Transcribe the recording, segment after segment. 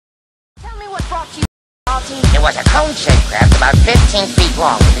It was a cone-shaped craft about 15 feet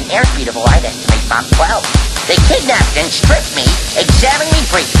long with an airspeed of, I'd estimate, Mach 12. They kidnapped and stripped me, examined me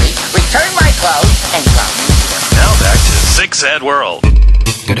briefly, returned my clothes, and dropped me here. Now back to Sick Sad World.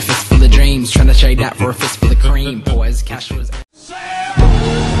 Got a fistful of dreams, trying to trade that for a fistful of cream. Boys, cash was...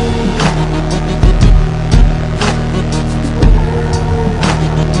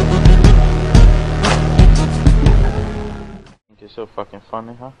 You're so fucking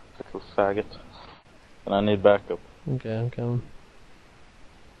funny, huh? Little faggot. And I need backup. Okay, I'm coming.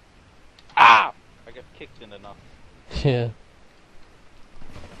 Ah! I got kicked in the nuts. Yeah.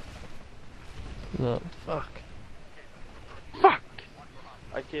 No, fuck. Fuck!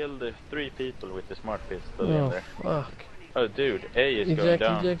 I killed 3 people with the smart pistol in there. Fuck. Oh, dude, A is going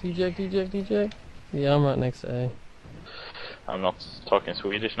down. Eject. Yeah, I'm right next to A. I'm not talking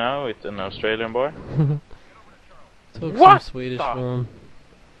Swedish now with an Australian boy. Talk What some Swedish the for him.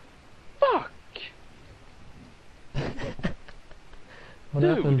 Fuck! What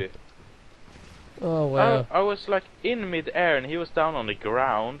Dude! happened? Oh wow. I was like in mid-air and he was down on the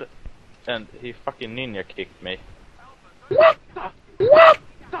ground and he fucking ninja kicked me. What the? What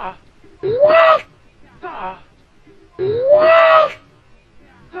the? What the? What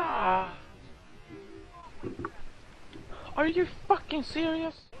the? Are you fucking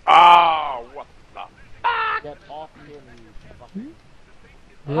serious? Ah, what the fuck? Get off him.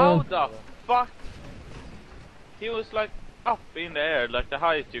 How the fuck? He was like up in the air, like the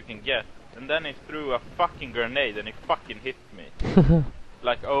highest you can get, and then he threw a fucking grenade and he fucking hit me.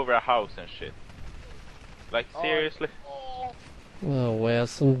 Like over a house and shit. Like seriously? Oh wow,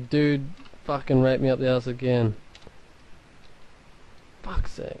 some dude fucking raped me up the ass again.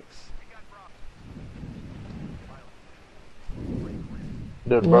 Fuck's sakes.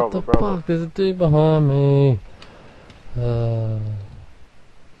 Dude, What the fuck? There's a dude behind me.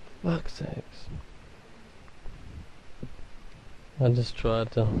 Fuck's sakes. I just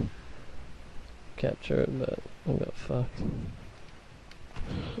tried to capture it, but I got fucked.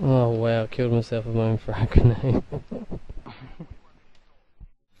 Oh wow, killed myself with my own frag grenade.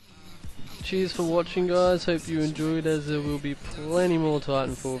 Cheers for watching, guys. Hope you enjoyed, as there will be plenty more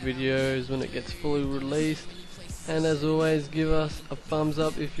Titanfall videos when it gets fully released. And as always, give us a thumbs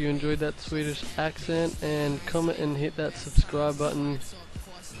up if you enjoyed that Swedish accent, and comment and hit that subscribe button.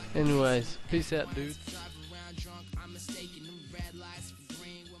 Anyways, peace out, dudes.